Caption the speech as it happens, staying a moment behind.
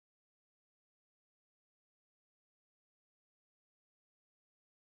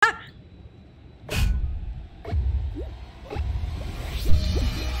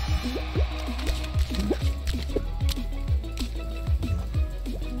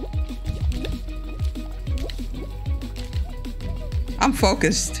I'm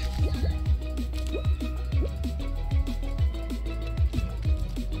focused.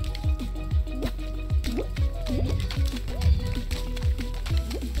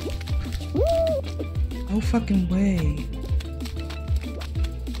 No fucking way.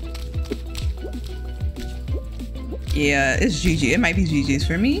 Yeah, it's GG. It might be GG's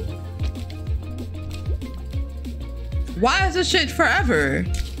for me. Why is this shit forever?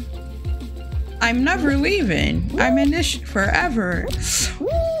 I'm never leaving. I'm in this forever.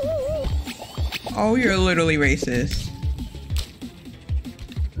 Oh, you're literally racist.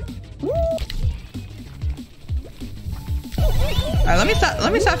 Alright,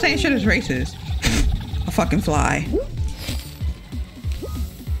 let me stop saying shit is racist. A fucking fly.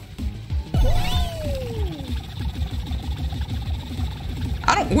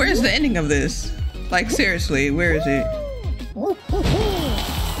 Where's the ending of this? Like, seriously, where is it?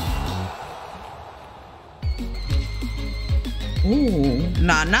 Ooh,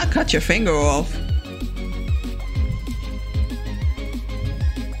 nah, not cut your finger off.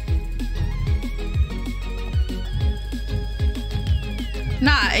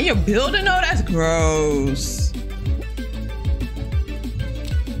 Nah, in your building though, that's gross.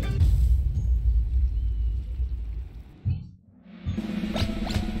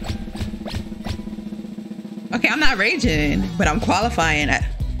 Okay, I'm not raging, but I'm qualifying. I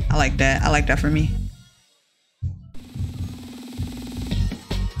like that. I like that for me.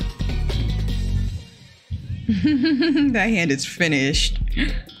 That hand is finished.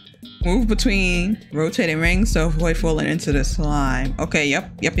 Move between rotating rings to avoid falling into the slime. Okay, yep.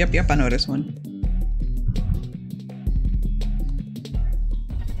 I know this one.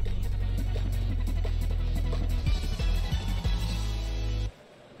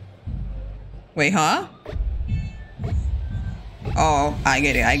 Wait, huh? Oh, I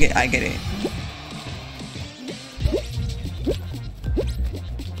get it. I get it.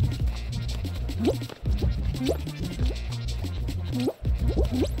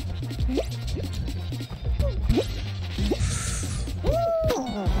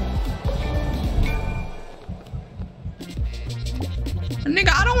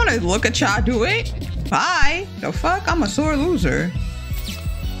 Nigga, I don't want to look at y'all do it. Bye. The fuck? I'm a sore loser.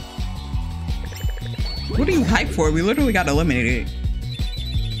 What are you hyped for? We literally got eliminated.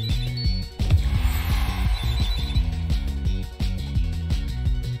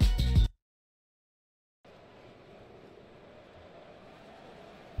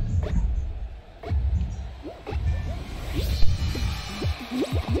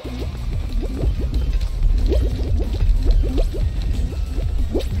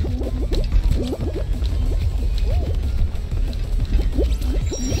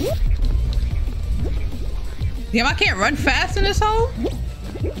 Damn, I can't run fast in this hole?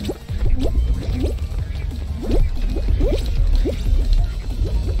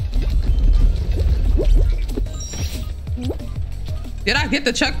 Did I get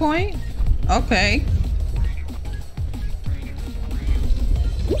the checkpoint? Okay.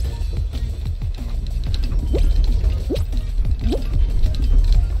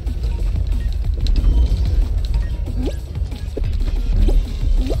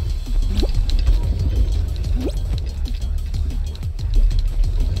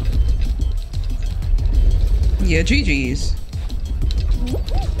 Yeah, GG's.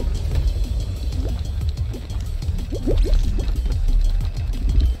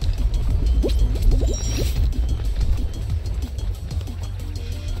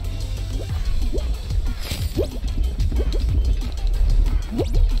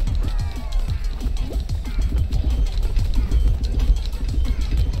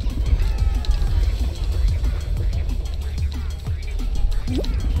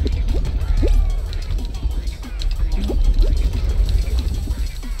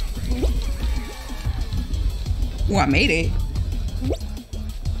 Oh, I made it.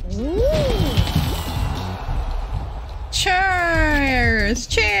 Cheers!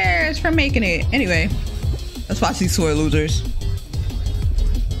 Cheers for making it. Anyway, let's watch these sore losers.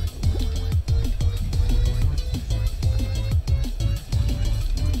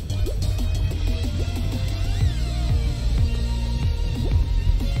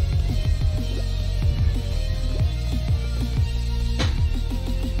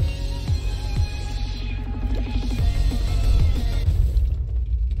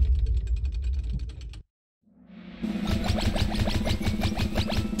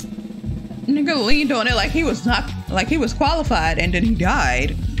 Nigga leaned on it like he was not, like he was qualified, and then he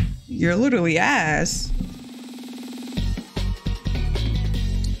died. You're literally ass.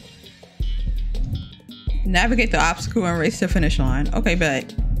 Navigate the obstacle and race to the finish line. Okay,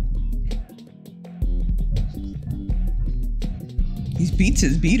 bet. These beats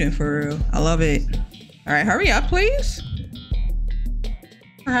is beating for real. I love it. All right, hurry up, please.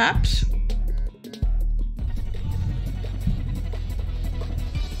 Perhaps.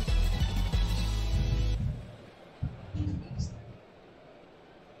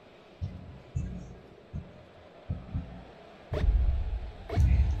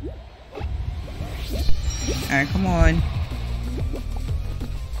 All right, come on.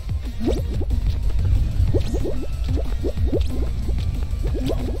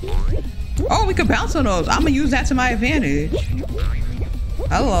 Oh, we could bounce on those. I'm gonna use that to my advantage.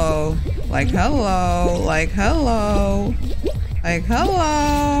 Hello. Like hello. Like hello. Like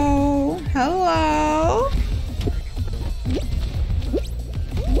hello. Hello.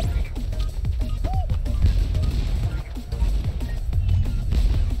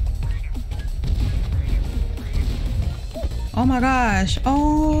 Oh my gosh.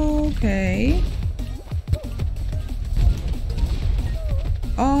 Okay.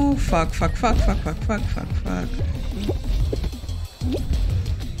 Oh, fuck.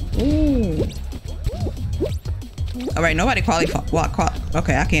 Ooh. All right, nobody qualified.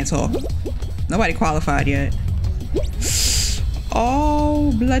 Okay, I can't talk. Nobody qualified yet.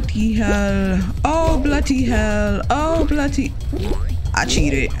 Oh, bloody hell. Oh, bloody hell. Oh, bloody. I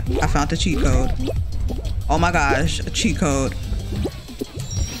cheated. I found the cheat code. Oh my gosh, a cheat code.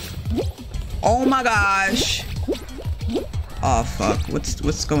 Oh my gosh. Oh fuck,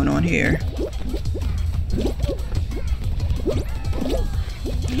 what's going on here?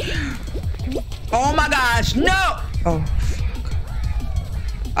 Oh my gosh, no! Oh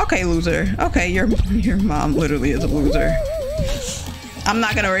fuck. Okay, loser. Okay, your mom literally is a loser. I'm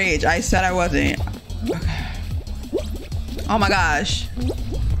not gonna rage. I said I wasn't. Okay. Oh my gosh.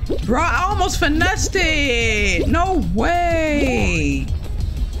 Bro, I almost finessed it. No way.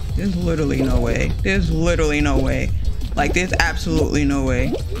 There's literally no way. There's literally no way. Like, there's absolutely no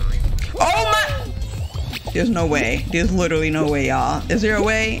way. Oh my! There's no way. There's literally no way, y'all. Is there a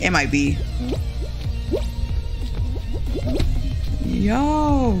way? It might be.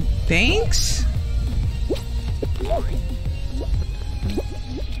 Yo, thanks.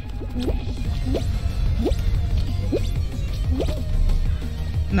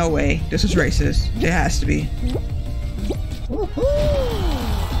 No way. This is racist. It has to be.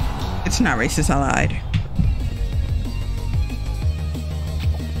 It's not racist, I lied.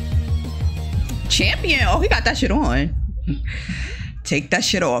 Champion! Oh, he got that shit on. Take that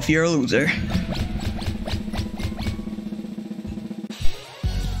shit off. You're a loser.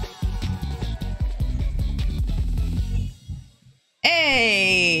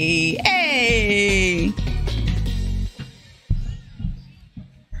 Hey! Hey!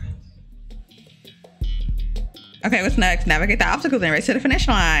 Okay, what's next? Navigate the obstacles and race to the finish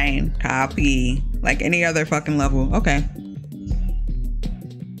line. Copy. Like any other fucking level. Okay.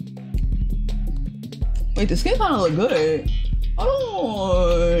 Wait, the skin kind of look good.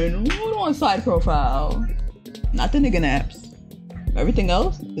 Hold on, side profile. Not the nigga naps. Everything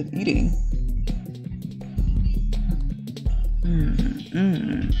else is eating.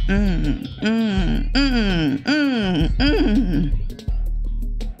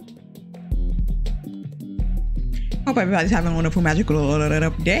 Hope everybody's having a wonderful, magical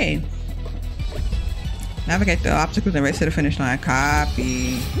day. Navigate the obstacles and race to the finish line.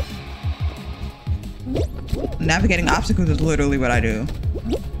 Copy. Navigating obstacles is literally what I do.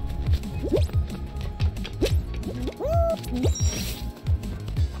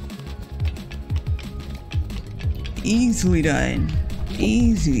 Easily done.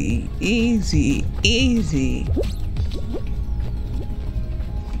 Easy, easy, easy.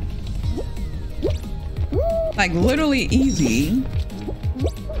 Like literally easy.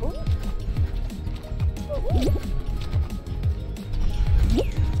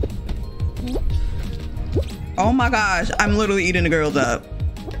 Oh my gosh, I'm literally eating the girls up.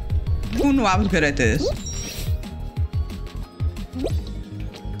 Who knew I was good at this?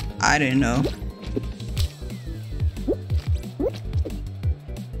 I didn't know.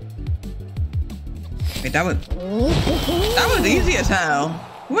 Wait, that was easy as hell.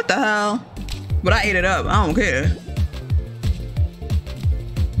 What the hell? But I ate it up. I don't care.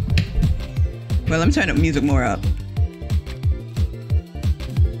 Well, let me turn the music more up.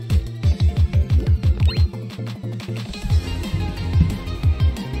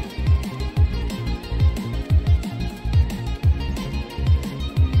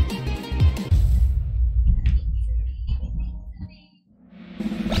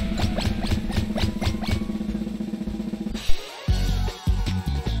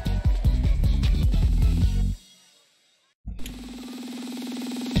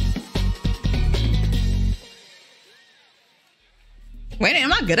 Wait,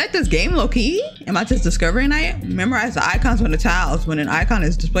 am I good at this game, low-key? Am I just discovering it? Memorize the icons on the tiles. When an icon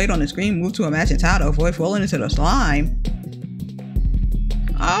is displayed on the screen, move to a matching tile to avoid falling into the slime.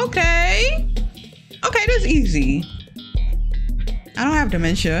 Okay. Okay, that's easy. I don't have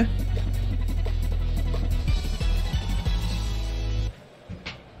dementia.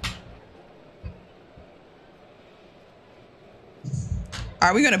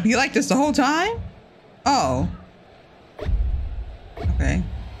 Are we gonna be like this the whole time? Oh. Okay.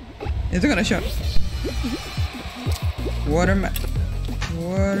 Is it gonna show? Watermelon,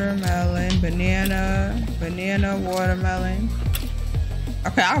 banana, watermelon.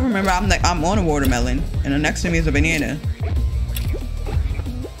 Okay, I remember I'm on a watermelon, and the next to me is a banana.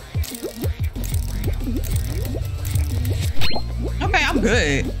 Okay, I'm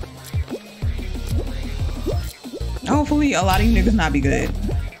good. Hopefully a lot of you niggas not be good.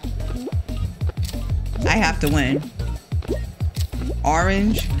 I have to win.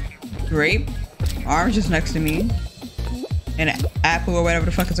 Orange, grape. Orange is next to me. And an apple or whatever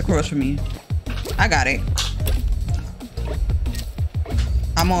the fuck is across from me. I got it.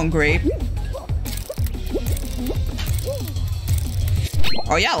 I'm on grape.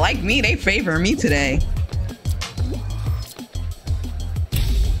 Oh, y'all like me. They favor me today.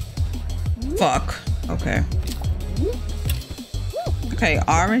 Fuck. Okay. Okay,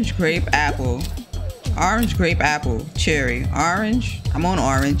 orange, grape, apple. Orange, grape, apple, cherry. Orange, I'm on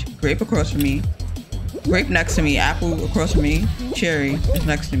orange. Grape across from me. Grape next to me. Apple across from me. Cherry is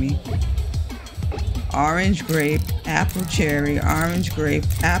next to me. Orange, grape, apple, cherry. Orange, grape,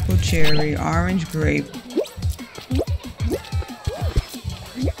 apple, cherry. Orange, grape.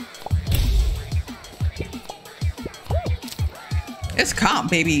 It's comp,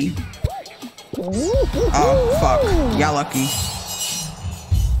 baby. Oh, fuck. Y'all lucky.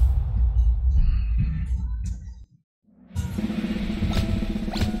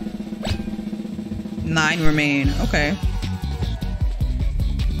 Nine remain. Okay.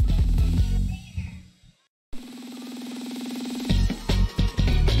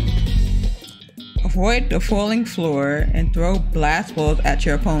 Avoid the falling floor and throw blast balls at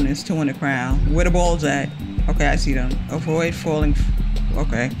your opponents to win the crown. Where the balls at? Okay, I see them. Avoid falling.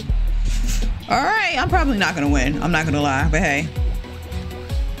 Okay. Alright, I'm probably not gonna win. I'm not gonna lie, but hey.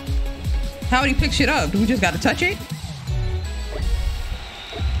 How would he pick shit up? Do we just gotta touch it?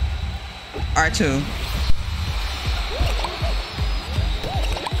 R2.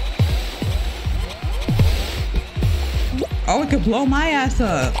 Oh, it could blow my ass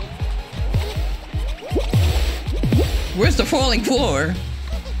up. Where's the falling floor?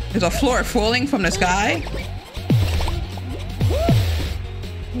 Is a floor falling from the sky?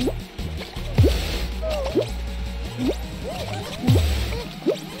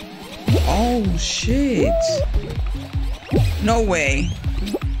 Oh, shit. No way.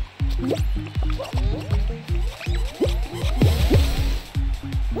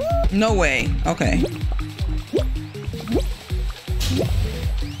 No way. Okay.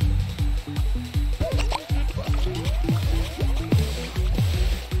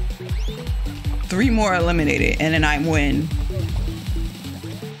 Three more eliminated, and then I win.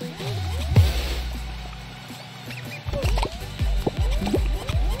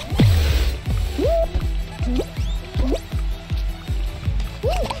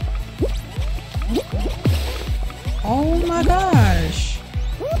 Oh my gosh.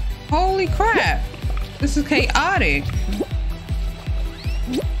 Holy crap. This is chaotic.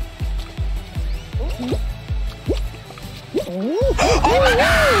 Oh my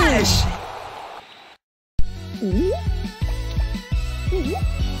gosh.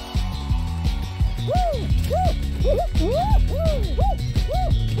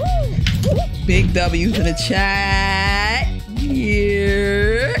 Big W's in the chat.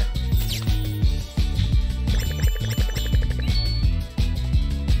 Yeah.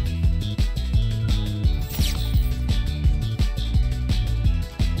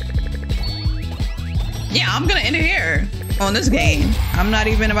 Yeah, I'm gonna end it here on this game. I'm not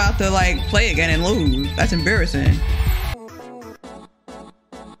even about to like play again and lose. That's embarrassing.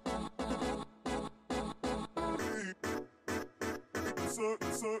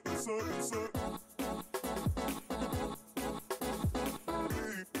 Suck.